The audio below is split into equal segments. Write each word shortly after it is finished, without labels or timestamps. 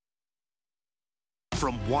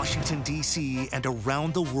From Washington, D.C. and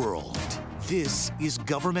around the world, this is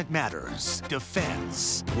Government Matters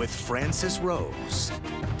Defense with Francis Rose.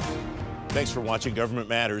 Thanks for watching Government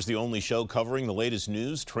Matters, the only show covering the latest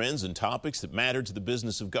news, trends, and topics that matter to the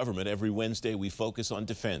business of government. Every Wednesday, we focus on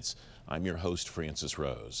defense. I'm your host, Francis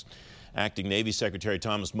Rose. Acting Navy Secretary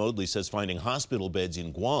Thomas Modly says finding hospital beds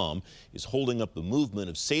in Guam is holding up the movement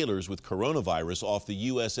of sailors with coronavirus off the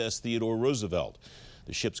USS Theodore Roosevelt.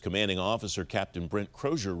 The ship's commanding officer, Captain Brent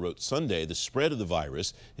Scowcroft, wrote Sunday the spread of the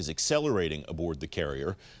virus is accelerating aboard the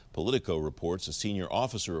carrier. Politico reports a senior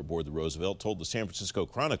officer aboard the Roosevelt told the San Francisco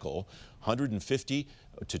Chronicle 150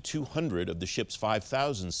 to 200 of the ship's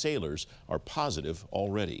 5,000 sailors are positive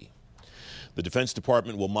already. The Defense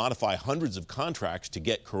Department will modify hundreds of contracts to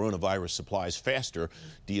get coronavirus supplies faster.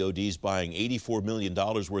 DOD's buying $84 million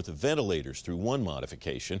worth of ventilators through one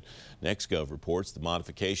modification. NextGov reports the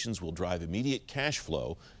modifications will drive immediate cash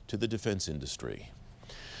flow to the defense industry.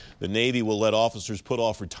 The Navy will let officers put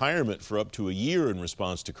off retirement for up to a year in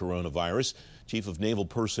response to coronavirus. Chief of Naval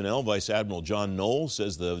Personnel Vice Admiral John Knowles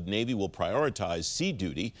says the Navy will prioritize sea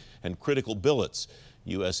duty and critical billets.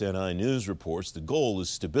 USNI News reports the goal is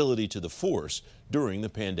stability to the force during the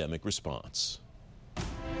pandemic response.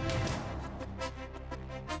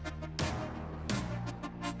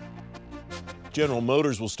 General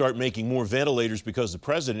Motors will start making more ventilators because the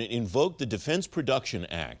president invoked the Defense Production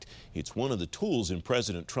Act. It's one of the tools in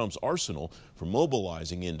President Trump's arsenal for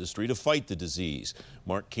mobilizing industry to fight the disease.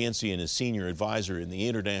 Mark Cancian is senior advisor in the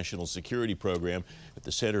International Security Program at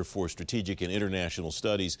the Center for Strategic and International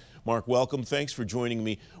Studies. Mark, welcome. Thanks for joining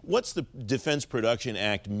me. What's the Defense Production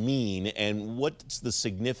Act mean, and what's the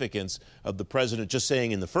significance of the president just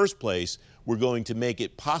saying in the first place, we're going to make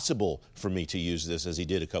it possible for me to use this, as he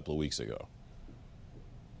did a couple of weeks ago?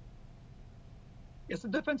 Yes, the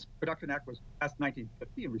Defense Production Act was passed in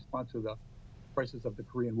 1950 in response to the crisis of the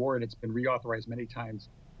Korean War, and it's been reauthorized many times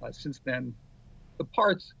since then. The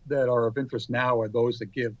parts that are of interest now are those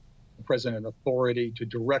that give the president authority to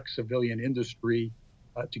direct civilian industry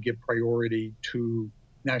to give priority to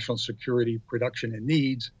national security production and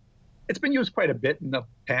needs. It's been used quite a bit in the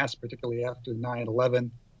past, particularly after 9/11.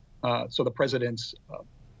 So the president's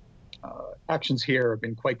actions here have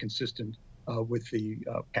been quite consistent with the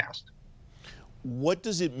past. What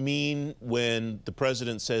does it mean when the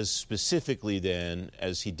president says specifically then,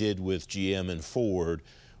 as he did with GM and Ford,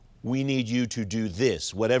 we need you to do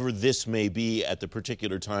this, whatever this may be at the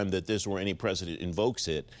particular time that this or any president invokes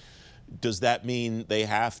it? Does that mean they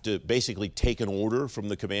have to basically take an order from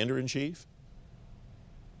the commander-in-chief?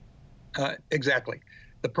 Exactly.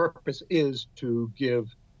 The purpose is to give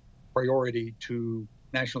priority to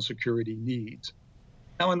national security needs.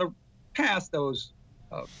 Now, in the past, those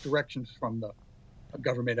directions from the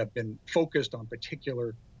government have been focused on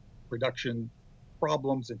particular production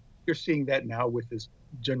problems, and you're seeing that now with this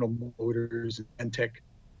General Motors and Tech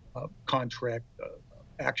contract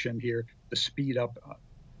action here to speed up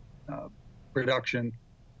production.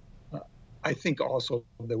 I think also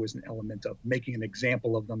there was an element of making an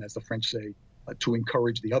example of them, as the French say, to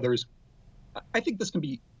encourage the others. I think this can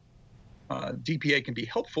be, DPA can be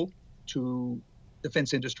helpful to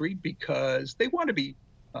defense industry because they want to be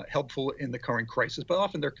helpful in the current crisis, but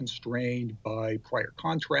often they're constrained by prior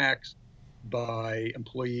contracts, by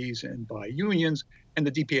employees, and by unions, and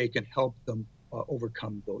the DPA can help them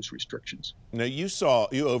overcome those restrictions. Now, you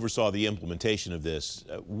oversaw the implementation of this.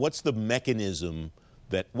 What's the mechanism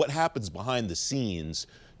what happens behind the scenes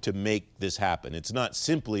to make this happen? It's not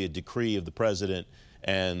simply a decree of the president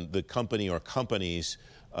and the company or companies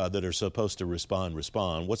that are supposed to respond.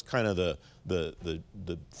 What's kind of the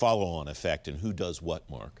follow-on effect, and who does what,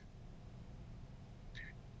 Mark?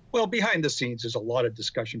 Well, behind the scenes, there's a lot of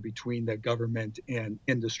discussion between the government and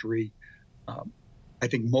industry. I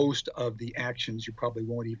think most of the actions you probably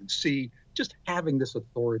won't even see. Just having this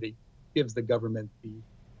authority gives the government the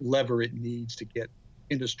lever it needs to get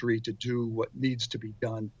industry to do what needs to be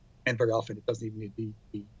done, and very often it doesn't even need to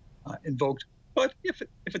be invoked. But if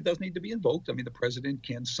it does need to be invoked, I mean, the president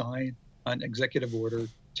can sign an executive order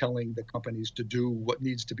telling the companies to do what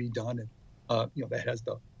needs to be done, and that has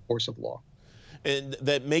the force of law. And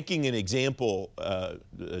that making an example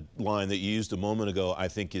line that you used a moment ago, I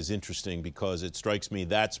think, is interesting because it strikes me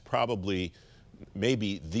that's probably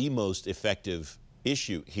maybe the most effective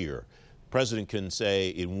issue here. The president can say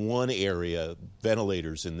in one area,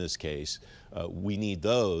 ventilators in this case, we need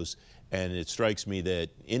those. And it strikes me that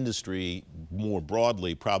industry more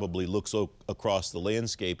broadly probably looks across the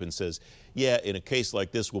landscape and says, yeah, in a case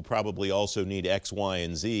like this, we'll probably also need X, Y,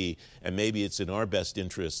 and Z, and maybe it's in our best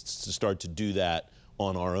interests to start to do that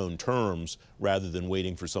on our own terms rather than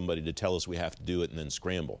waiting for somebody to tell us we have to do it and then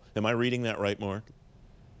scramble. Am I reading that right, Mark?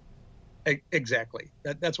 Exactly.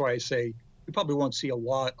 That's why I say we probably won't see a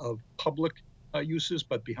lot of public uses,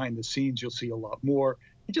 but behind the scenes, you'll see a lot more.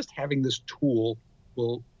 And just having this tool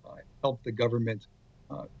will help the government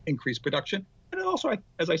increase production. And it also,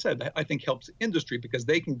 as I said, I think helps industry because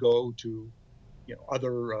they can go to,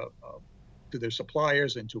 other to their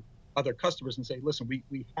suppliers and to other customers and say, listen,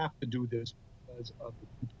 we have to do this because of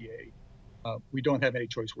the EPA. We don't have any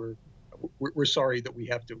choice. We're sorry that we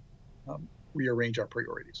have to rearrange our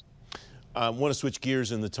priorities. I want to switch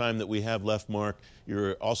gears in the time that we have left, Mark.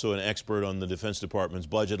 You're also an expert on the Defense Department's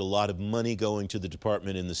budget, a lot of money going to the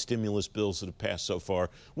department in the stimulus bills that have passed so far.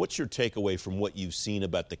 What's your takeaway from what you've seen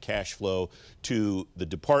about the cash flow to the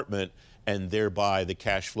department and thereby the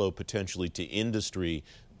cash flow potentially to industry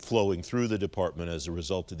flowing through the department as a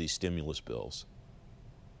result of these stimulus bills?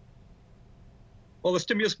 Well, the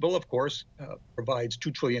stimulus bill, of course, provides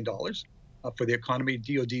 $2 trillion for the economy.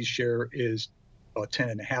 DOD's share is about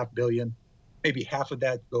 $10.5 billion. Maybe half of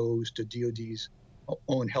that goes to DOD's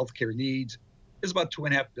own healthcare needs. There's about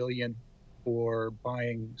 $2.5 billion for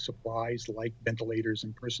buying supplies like ventilators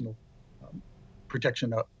and personal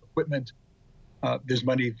protection equipment. There's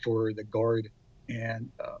money for the Guard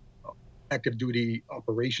and active duty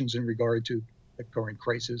operations in regard to the current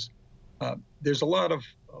crisis. There's a lot of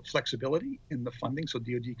flexibility in the funding, so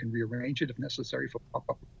DOD can rearrange it if necessary for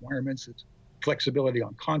pop-up requirements. It's flexibility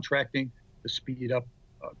on contracting to speed up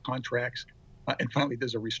contracts. And finally,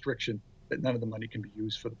 there's a restriction that none of the money can be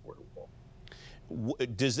used for the border wall.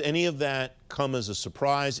 Does any of that come as a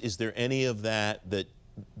surprise? Is there any of that that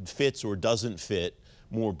fits or doesn't fit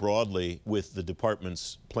more broadly with the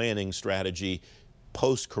department's planning strategy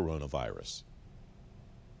post-coronavirus?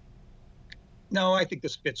 No, I think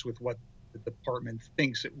this fits with what the department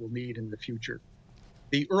thinks it will need in the future.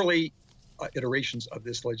 The early iterations of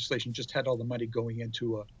this legislation just had all the money going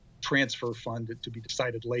into a transfer fund to be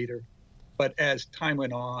decided later. But as time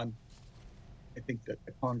went on, I think that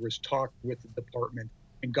the Congress talked with the department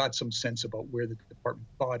and got some sense about where the department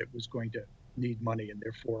thought it was going to need money and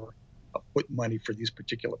therefore put money for these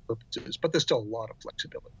particular purposes. But there's still a lot of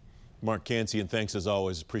flexibility. Mark Cancian, thanks as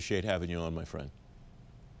always. Appreciate having you on, my friend.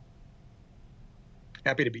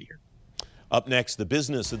 Happy to be here. Up next, the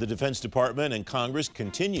business of the Defense Department and Congress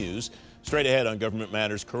continues. Straight ahead on Government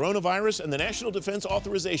Matters, coronavirus and the National Defense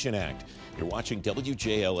Authorization Act. You're watching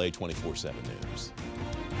WJLA 24/7 News.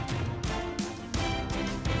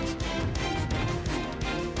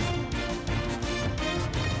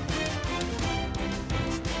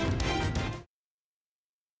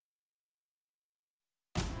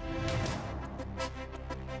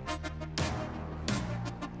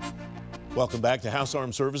 Welcome back. The House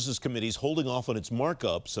Armed Services Committee is holding off on its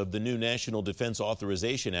markups of the new National Defense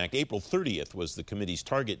Authorization Act. April 30th was the committee's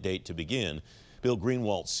target date to begin. Bill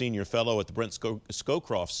Greenwalt, senior fellow at the Brent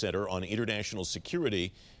Scowcroft Center on International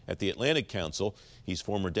Security at the Atlantic Council. He's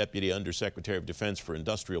former Deputy Undersecretary of Defense for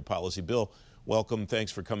Industrial Policy. Bill, welcome.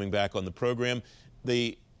 Thanks for coming back on the program.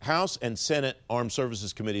 The House and Senate Armed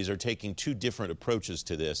Services Committees are taking two different approaches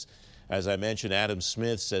to this. As I mentioned, Adam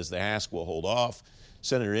Smith says the ask will hold off.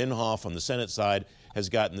 Senator Inhofe on the Senate side has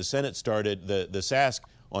gotten the Senate started, the SASC,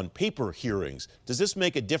 on paper hearings. Does this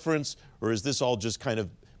make a difference, or is this all just kind of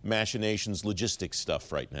machinations, logistics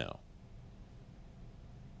stuff right now?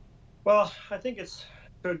 Well, I think it's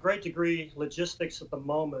to a great degree logistics at the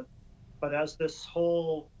moment, but as this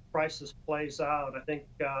whole crisis plays out, I think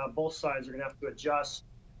both sides are going to have to adjust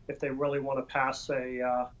if they really want to pass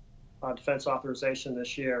a defense authorization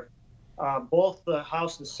this year. Both the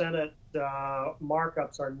House and Senate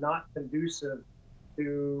markups are not conducive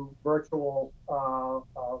to virtual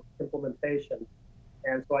implementation.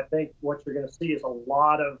 And so I think what you're going to see is a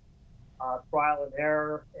lot of trial and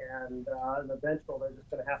error, and eventually they're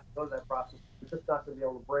just going to have to go to that process. They're just not going to be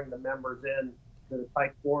able to bring the members in to the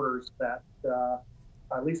tight quarters that,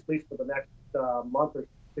 at least for the next month or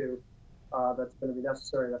two, that's going to be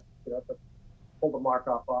necessary to pull the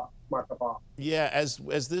markup off. Yeah, as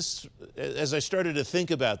I started to think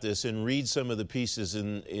about this and read some of the pieces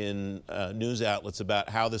in news outlets about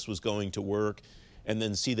how this was going to work, and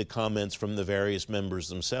then see the comments from the various members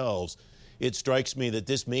themselves, it strikes me that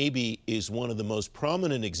this maybe is one of the most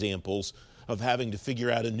prominent examples of having to figure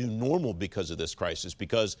out a new normal because of this crisis.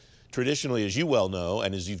 Because traditionally, as you well know,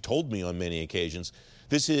 and as you've told me on many occasions,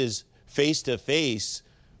 this is face-to-face,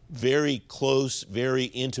 very close, very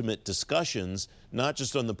intimate discussions, not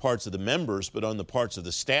just on the parts of the members, but on the parts of the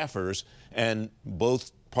staffers and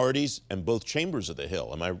both parties and both chambers of the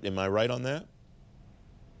Hill. Am I right on that?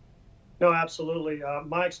 No, absolutely.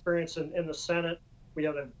 My experience in the Senate We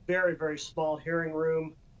had a very, very small hearing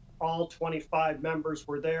room. All 25 members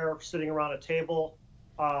were there sitting around a table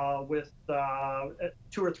with 2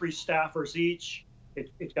 or 3 staffers each.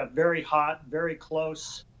 It got very hot, very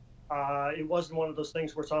close. It wasn't one of those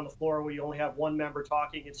things where it's on the floor where you only have one member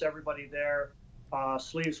talking. It's everybody there,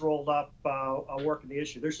 sleeves rolled up, working the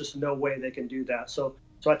issue. There's just no way they can do that. So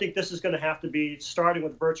I think this is going to have to be starting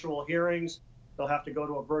with virtual hearings. They'll have to go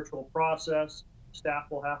to a virtual process.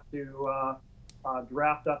 Staff will have to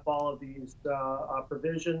draft up all of these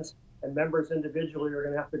provisions, and members individually are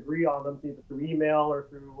going to have to agree on them either through email or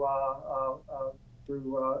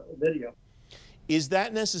through video. Is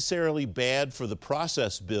that necessarily bad for the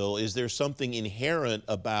process, Bill? Is there something inherent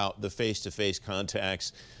about the face-to-face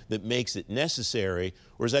contacts that makes it necessary,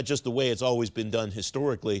 or is that just the way it's always been done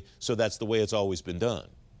historically, so that's the way it's always been done?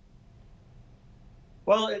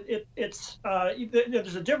 Well, there's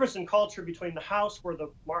a difference in culture between the House where the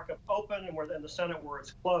markup's open and the Senate where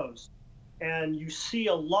it's closed. And you see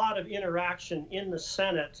a lot of interaction in the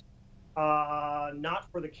Senate, not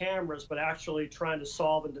for the cameras, but actually trying to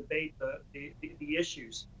solve and debate the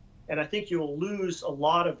issues. And I think you'll lose a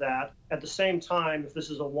lot of that. At the same time, if this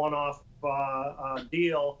is a one-off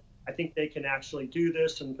deal, I think they can actually do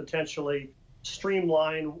this and potentially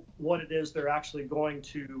streamline what it is they're actually going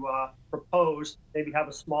to propose, maybe have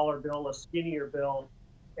a smaller bill, a skinnier bill,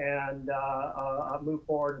 and move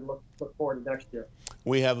forward and look forward to next year.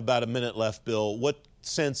 We have about a minute left, Bill. What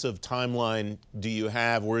sense of timeline do you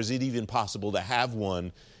have, or is it even possible to have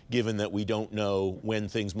one, given that we don't know when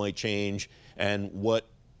things might change and what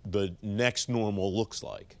the next normal looks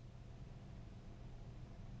like?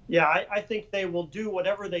 Yeah, I think they will do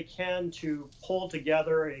whatever they can to pull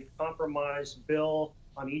together a compromise bill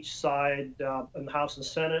on each side in the House and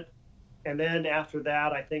Senate. And then after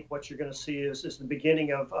that, I think what you're going to see is the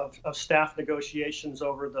beginning of staff negotiations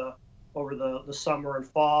over the summer and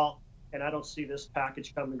fall. And I don't see this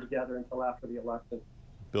package coming together until after the election.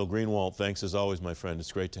 Bill Greenwalt, thanks as always, my friend.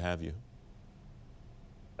 It's great to have you.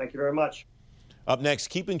 Thank you very much. Up next,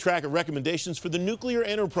 keeping track of recommendations for the nuclear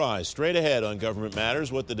enterprise. Straight ahead on Government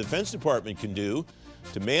Matters, what the Defense Department can do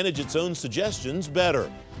to manage its own suggestions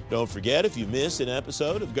better. Don't forget, if you miss an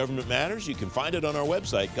episode of Government Matters, you can find it on our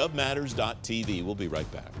website, govmatters.tv. We'll be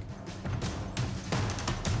right back.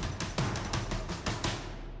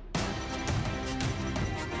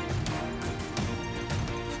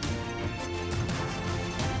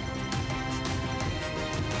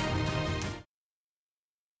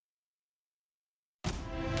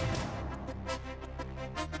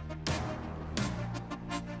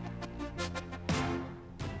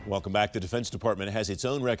 Welcome back. The Defense Department has its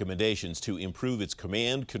own recommendations to improve its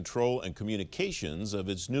command, control, and communications of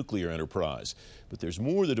its nuclear enterprise. But there's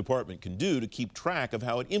more the department can do to keep track of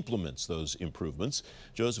how it implements those improvements.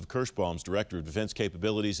 Joseph Kirschbaum, Director of Defense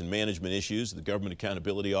Capabilities and Management Issues at the Government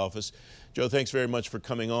Accountability Office. Joe, thanks very much for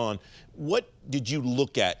coming on. What did you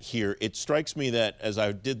look at here? It strikes me that as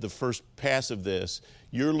I did the first pass of this,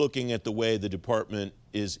 you're looking at the way the department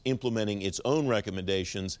is implementing its own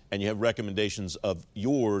recommendations, and you have recommendations of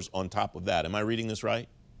yours on top of that. Am I reading this right?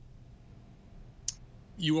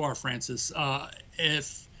 You are, Francis.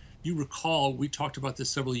 If you recall, we talked about this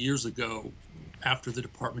several years ago after the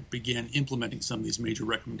department began implementing some of these major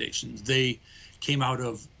recommendations. They came out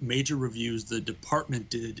of major reviews the department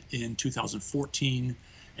did in 2014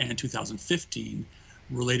 and 2015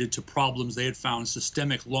 related to problems they had found,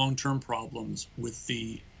 systemic long-term problems with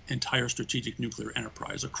the entire strategic nuclear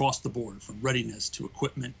enterprise across the board, from readiness to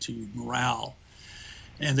equipment to morale.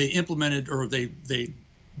 And they implemented, or they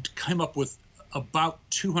came up with about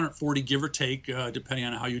 240, give or take, depending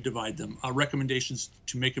on how you divide them, recommendations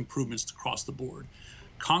to make improvements across the board.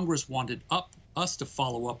 Congress wanted us to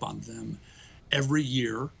follow up on them every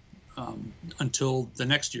year until the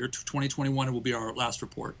next year, 2021, it will be our last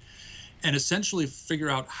report, and essentially figure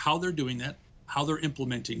out how they're doing that, how they're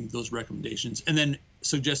implementing those recommendations, and then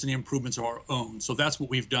suggest any improvements of our own. So that's what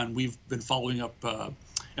we've done. We've been following up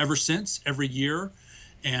ever since, every year.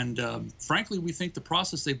 And frankly, we think the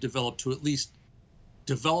process they've developed to at least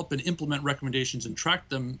develop and implement recommendations and track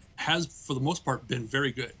them has, for the most part, been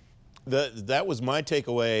very good. That was my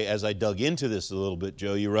takeaway as I dug into this a little bit,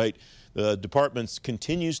 Joe. You're right. The department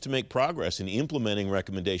continues to make progress in implementing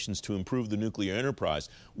recommendations to improve the nuclear enterprise.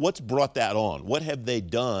 What's brought that on? What have they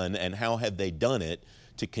done, and how have they done it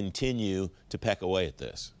to continue to peck away at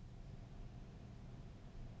this?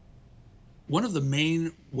 One of the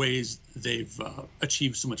main ways they've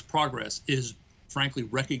achieved so much progress is, frankly,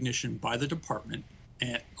 recognition by the department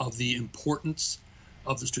of the importance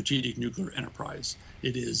of the strategic nuclear enterprise.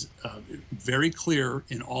 It is very clear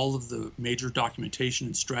in all of the major documentation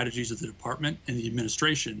and strategies of the department and the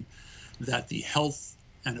administration that the health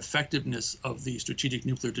and effectiveness of the strategic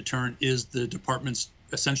nuclear deterrent is the department's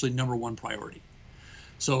essentially #1 priority.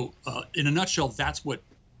 So in a nutshell, that's what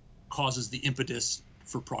causes the impetus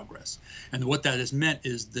for progress. And what that has meant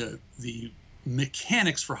is the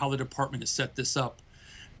mechanics for how the department has set this up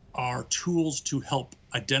are tools to help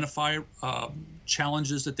identify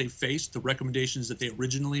challenges that they faced, the recommendations that they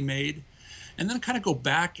originally made, and then kind of go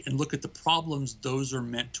back and look at the problems those are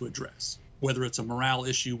meant to address, whether it's a morale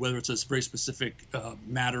issue, whether it's a very specific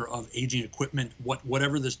matter of aging equipment,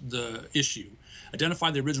 whatever the issue,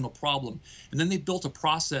 identify the original problem. And then they built a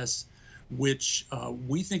process which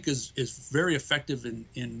we think is very effective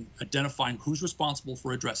in identifying who's responsible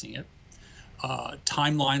for addressing it,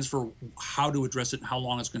 timelines for how to address it and how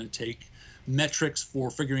long it's going to take, metrics for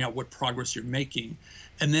figuring out what progress you're making.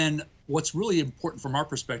 And then what's really important from our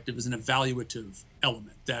perspective is an evaluative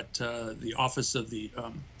element that the Office of the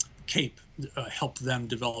CAPE helped them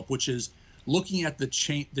develop, which is looking at the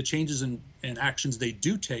changes and actions they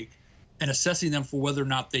do take and assessing them for whether or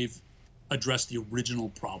not they've addressed the original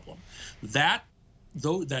problem. That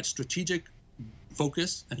strategic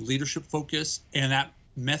focus and leadership focus and that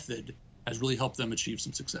method has really helped them achieve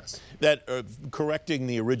some success. That correcting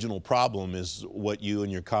the original problem is what you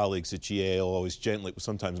and your colleagues at GAO always gently,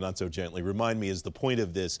 sometimes not so gently, remind me is the point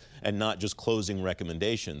of this, and not just closing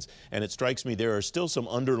recommendations. And it strikes me there are still some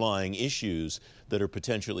underlying issues that are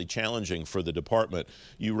potentially challenging for the department.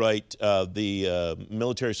 You write the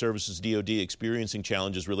military services DoD experiencing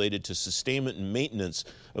challenges related to sustainment and maintenance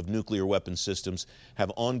of nuclear weapon systems,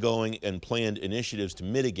 have ongoing and planned initiatives to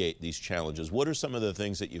mitigate these challenges. What are some of the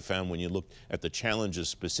things that you found when you look at the challenges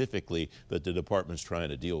specifically that the department's trying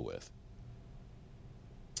to deal with?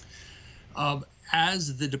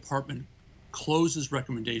 As the department closes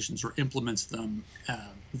recommendations or implements them,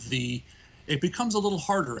 it becomes a little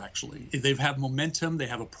harder, actually. They have momentum, they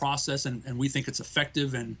have a process, and we think it's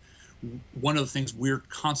effective. And one of the things we're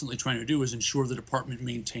constantly trying to do is ensure the department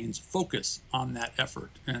maintains focus on that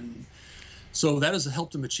effort. And so that has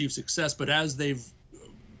helped them achieve success. But as they've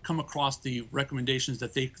come across the recommendations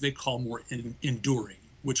that they call more enduring,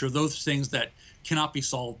 which are those things that cannot be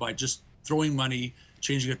solved by just throwing money,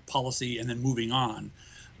 changing a policy, and then moving on.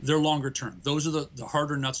 They're longer term. Those are the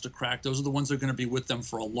harder nuts to crack. Those are the ones that are going to be with them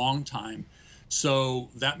for a long time. So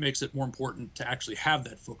that makes it more important to actually have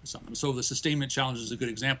that focus on them. So the sustainment challenge is a good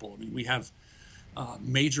example. I mean, we have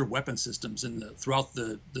major weapon systems throughout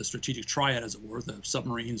the strategic triad, as it were, the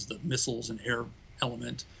submarines, the missiles, and air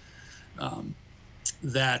element,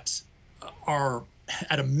 that are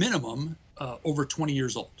at a minimum over 20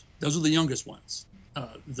 years old. Those are the youngest ones.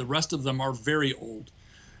 The rest of them are very old.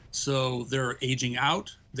 So they're aging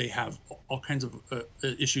out. They have all kinds of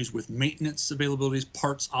issues with maintenance availabilities,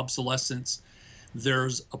 parts obsolescence.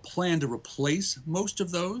 There's a plan to replace most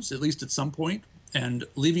of those, at least at some point. And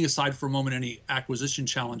leaving aside for a moment any acquisition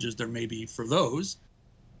challenges there may be for those,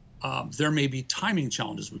 there may be timing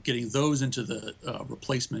challenges with getting those into the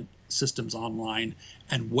replacement systems online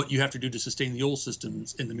and what you have to do to sustain the old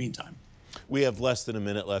systems in the meantime. We have less than a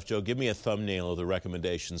minute left. Joe, give me a thumbnail of the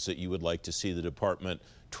recommendations that you would like to see the department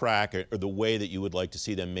track, or the way that you would like to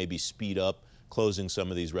see them maybe speed up closing some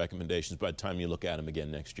of these recommendations by the time you look at them again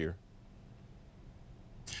next year.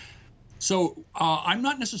 So I'm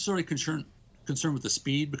not necessarily concerned with the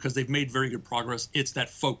speed, because they've made very good progress. It's that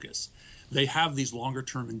focus. They have these longer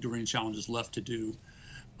term enduring challenges left to do.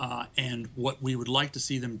 And what we would like to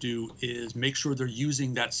see them do is make sure they're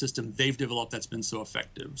using that system they've developed that's been so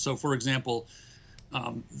effective. So, for example,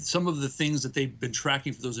 some of the things that they've been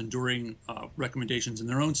tracking for those enduring recommendations in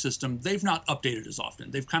their own system, they've not updated as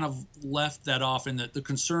often. They've kind of left that off, and the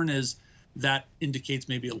concern is that indicates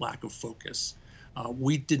maybe a lack of focus.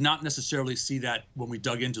 We did not necessarily see that when we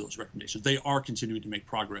dug into those recommendations. They are continuing to make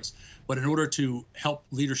progress. But in order to help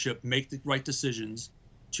leadership make the right decisions,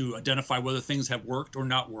 to identify whether things have worked or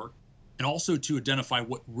not worked, and also to identify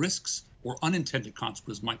what risks or unintended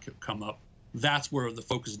consequences might come up, that's where the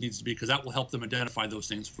focus needs to be, because that will help them identify those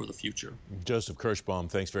things for the future. Joseph Kirschbaum,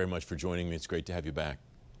 thanks very much for joining me. It's great to have you back.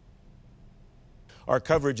 Our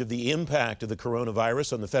coverage of the impact of the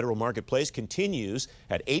coronavirus on the federal marketplace continues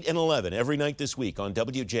at 8 and 11 every night this week on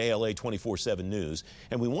WJLA 24/7 News.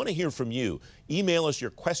 And we want to hear from you. Email us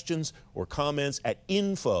your questions or comments at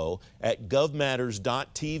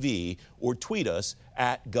info@govmatters.tv or tweet us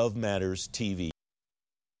at govmatterstv.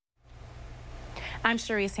 I'm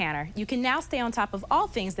Sharice Hanner. You can now stay on top of all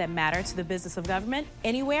things that matter to the business of government,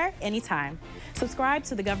 anywhere, anytime. Subscribe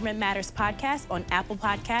to the Government Matters podcast on Apple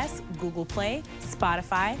Podcasts, Google Play,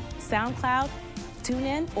 Spotify, SoundCloud,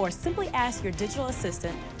 TuneIn, or simply ask your digital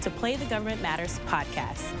assistant to play the Government Matters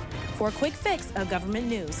podcast. For a quick fix of government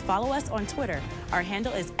news, follow us on Twitter. Our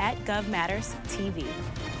handle is @GovMattersTV.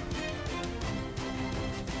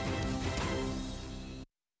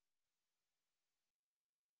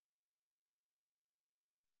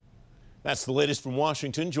 That's the latest from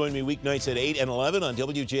Washington. Join me weeknights at 8 and 11 on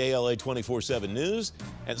WJLA 24/7 News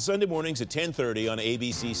and Sunday mornings at 10:30 on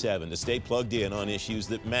ABC 7 to stay plugged in on issues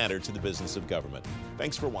that matter to the business of government.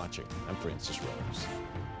 Thanks for watching. I'm Francis Rose.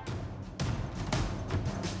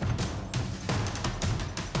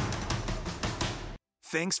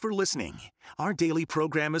 Thanks for listening. Our daily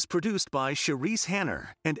program is produced by Sharice Hanner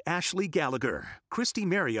and Ashley Gallagher. Christy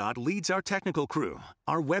Marriott leads our technical crew.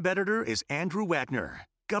 Our web editor is Andrew Wagner.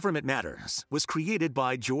 Government Matters was created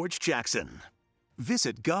by George Jackson.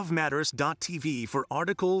 Visit govmatters.tv for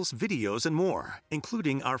articles, videos, and more,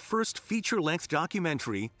 including our first feature-length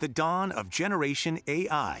documentary, The Dawn of Generation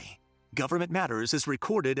AI. Government Matters is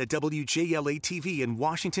recorded at WJLA-TV in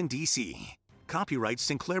Washington, D.C. Copyright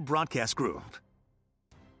Sinclair Broadcast Group.